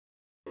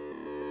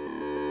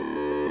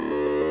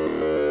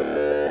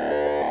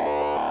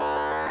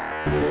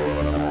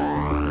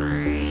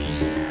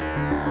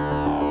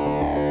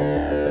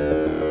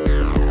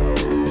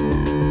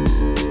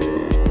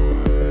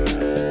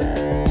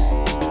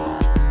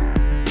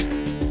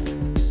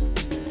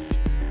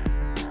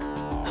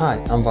Hi,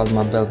 I'm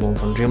Valdemar Belmont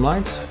from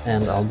Dreamlight,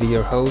 and I'll be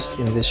your host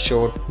in this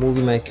short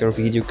movie maker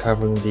video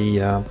covering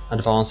the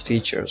advanced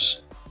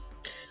features.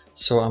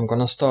 So I'm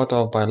gonna start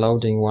off by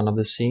loading one of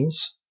the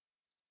scenes,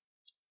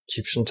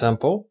 Egyptian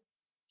temple,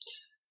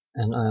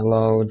 and I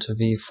load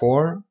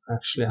V4.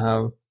 Actually I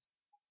have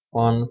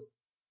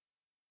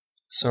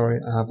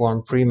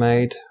one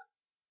pre-made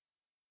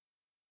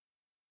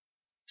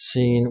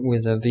scene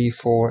with a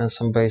V4 and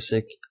some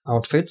basic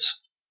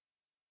outfits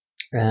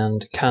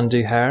and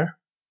candy hair.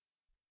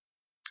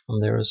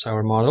 And there is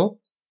our model.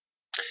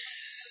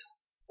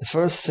 The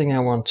first thing I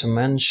want to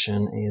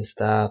mention is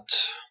that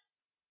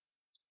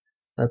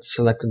let's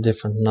select a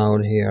different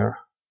node here.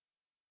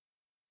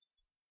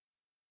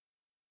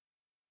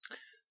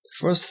 The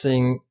first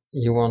thing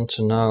you want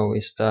to know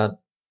is that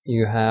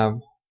you have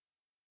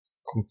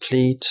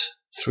complete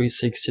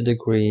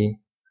 360-degree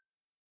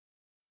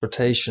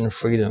rotation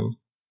freedom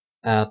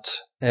at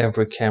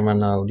every camera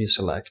node you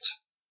select.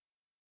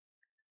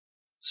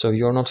 So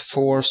you're not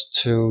forced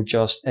to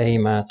just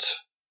aim at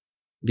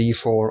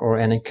V4 or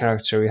any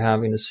character you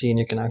have in the scene.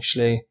 You can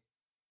actually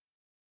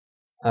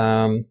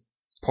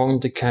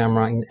point the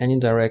camera in any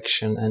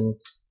direction and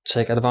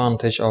take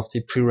advantage of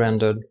the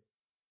pre-rendered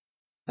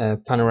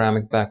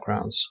panoramic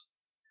backgrounds.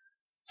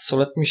 So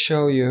let me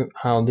show you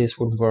how this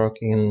would work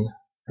in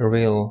a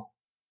real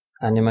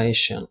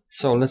animation.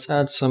 So let's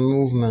add some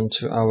movement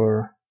to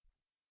our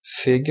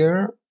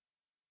figure.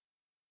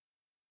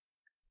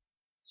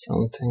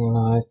 Something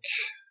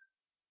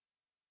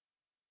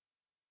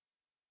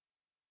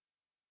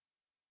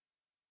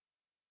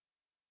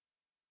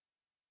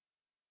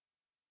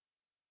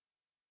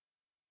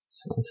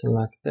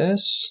like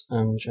this,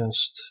 and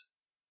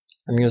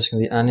I'm using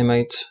the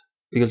animate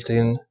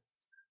built-in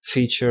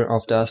feature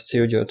of DAZ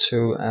Studio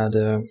to add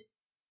a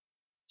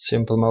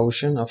simple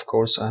motion. Of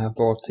course, I have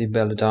bought the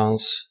belly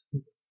dance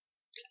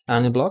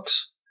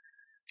blocks.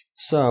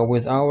 So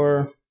with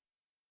our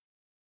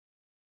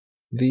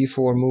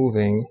V4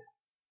 moving,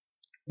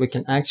 we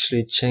can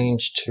actually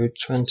change to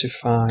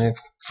 25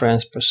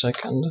 frames per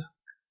second.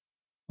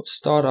 We'll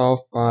start off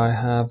by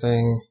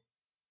having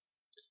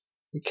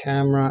the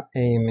camera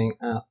aiming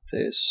at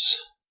this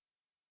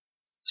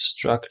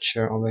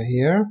structure over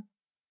here.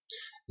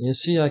 You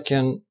see I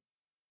can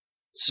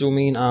zoom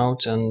in,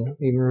 out, and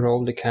even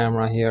roll the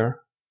camera here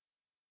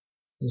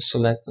and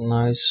select a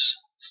nice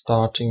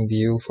starting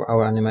view for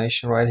our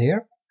animation right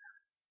here.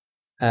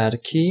 Add a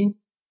key.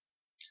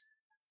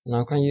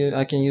 Now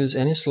I can use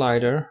any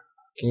slider.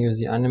 I can use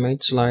the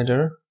animate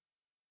slider,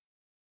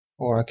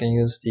 or I can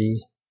use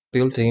the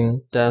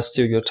built-in DAZ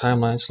Studio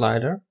timeline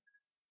slider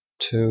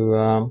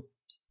to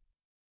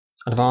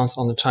advance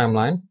on the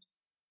timeline.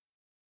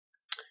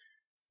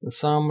 And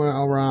somewhere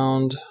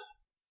around,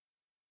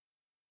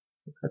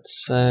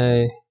 let's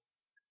say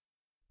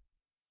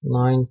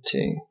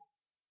 90,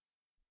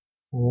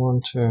 I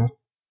want to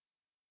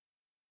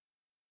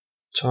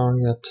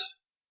target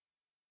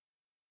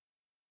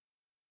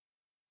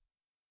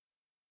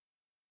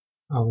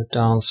our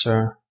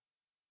dancer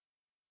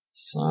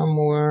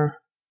somewhere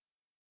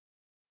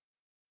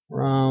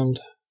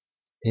around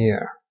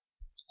here,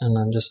 and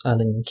I'm just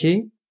adding a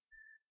key.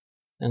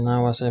 And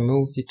now as I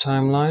move the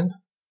timeline,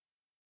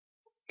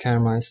 the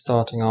camera is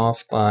starting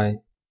off by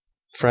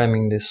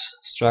framing this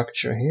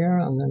structure here,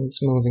 and then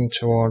it's moving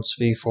towards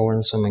V4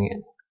 and zooming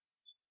in.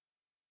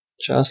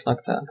 Just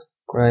like that.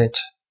 Great.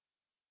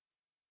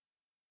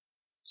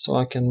 So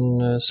I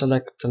can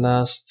select the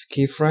last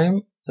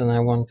keyframe. Then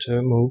I want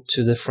to move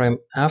to the frame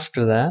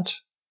after that,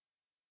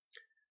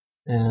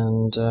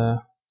 and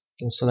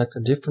can select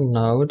a different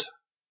node,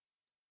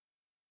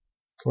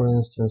 for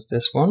instance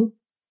this one.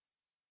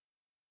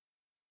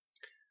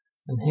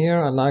 And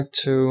here I like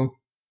to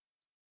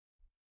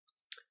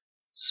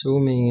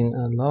zoom in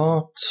a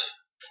lot,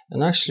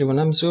 and actually when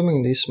I'm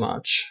zooming this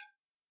much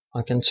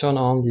I can turn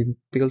on the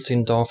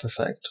built-in DOF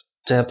effect,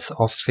 depth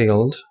of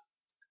field,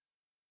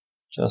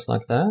 just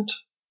like that.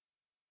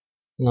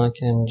 And I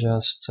can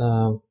just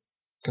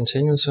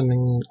continue zooming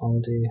in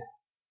on the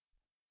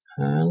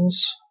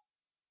hands,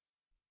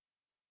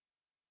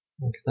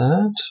 like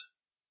that.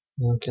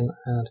 And I can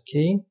add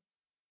key.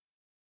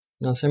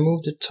 And as I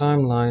move the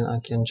timeline, I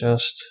can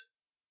just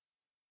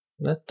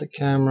let the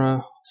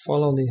camera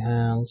follow the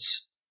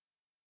hands.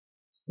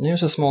 And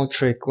here's a small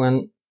trick: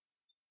 when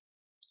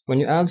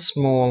you add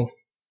small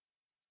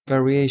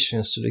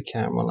variations to the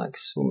camera, like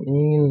zoom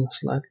in,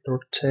 slight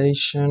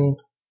rotation,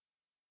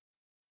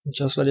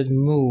 just let it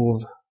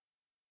move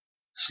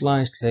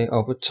slightly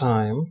over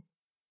time,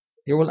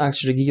 you will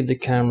actually give the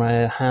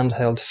camera a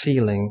handheld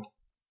feeling,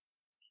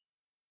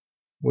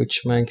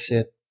 which makes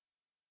it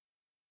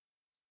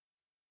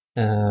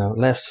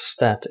less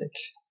static.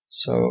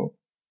 So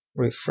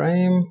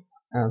reframe,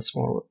 add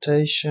small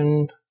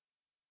rotation,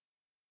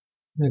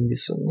 maybe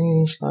zoom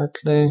in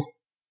slightly.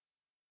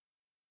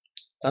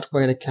 That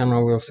way the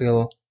camera will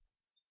feel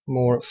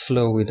more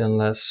fluid and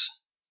less,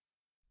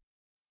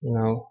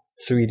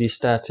 3D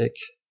static.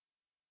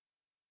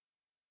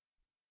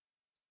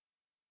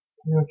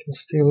 I can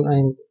still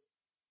aim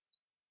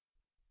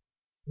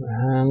the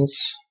hands,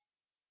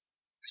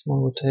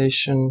 small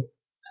rotation,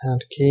 add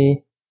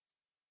key.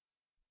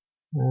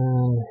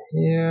 And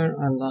here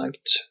I like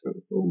to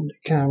move the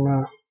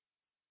camera,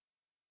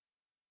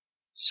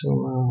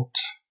 zoom out.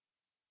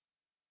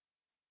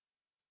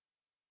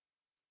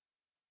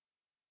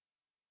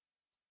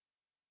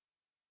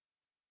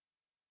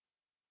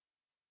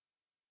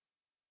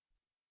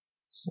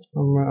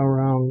 Somewhere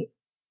around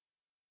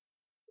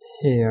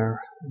here.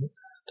 And add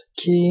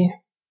the key.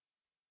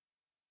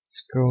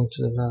 Scroll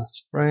to the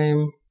last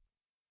frame.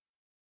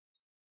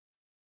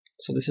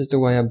 So this is the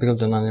way I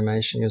build an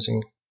animation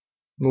using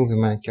Movie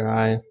Maker.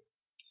 I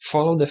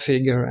follow the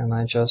figure and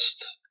I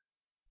just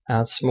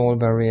add small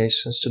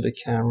variations to the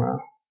camera.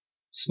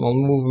 Small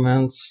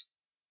movements,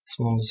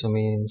 small zoom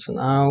ins and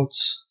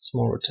outs,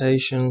 small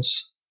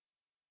rotations,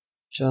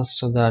 just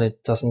so that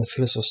it doesn't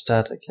feel so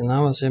static. And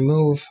now as I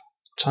move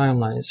the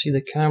timeline, you see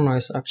the camera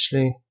is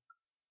actually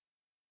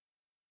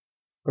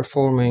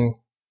performing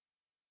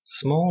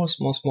small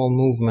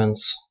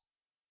movements,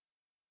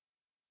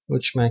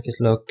 which make it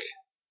look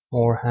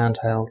more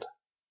handheld.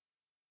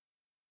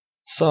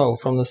 So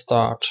from the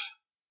start,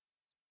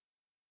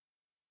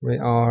 we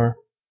are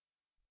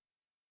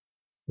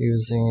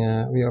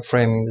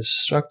framing the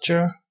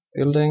structure,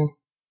 building,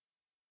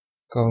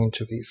 going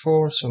to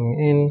V4, zooming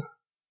in,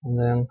 and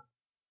then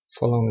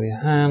following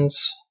the hands,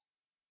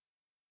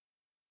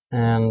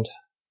 and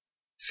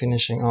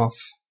finishing off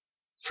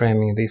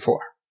framing V4.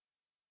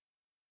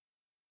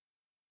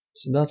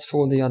 So that's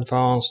for the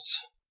advanced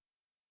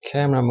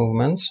camera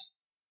movements.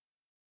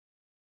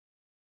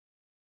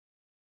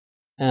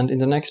 And in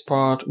the next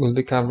part, we'll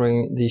be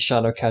covering the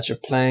shadow catcher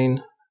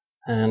plane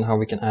and how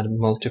we can add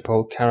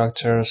multiple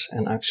characters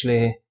and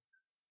actually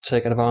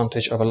take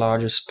advantage of a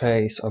larger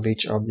space of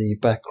each of the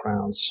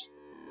backgrounds.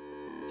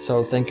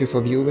 So thank you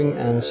for viewing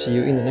and see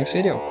you in the next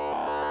video.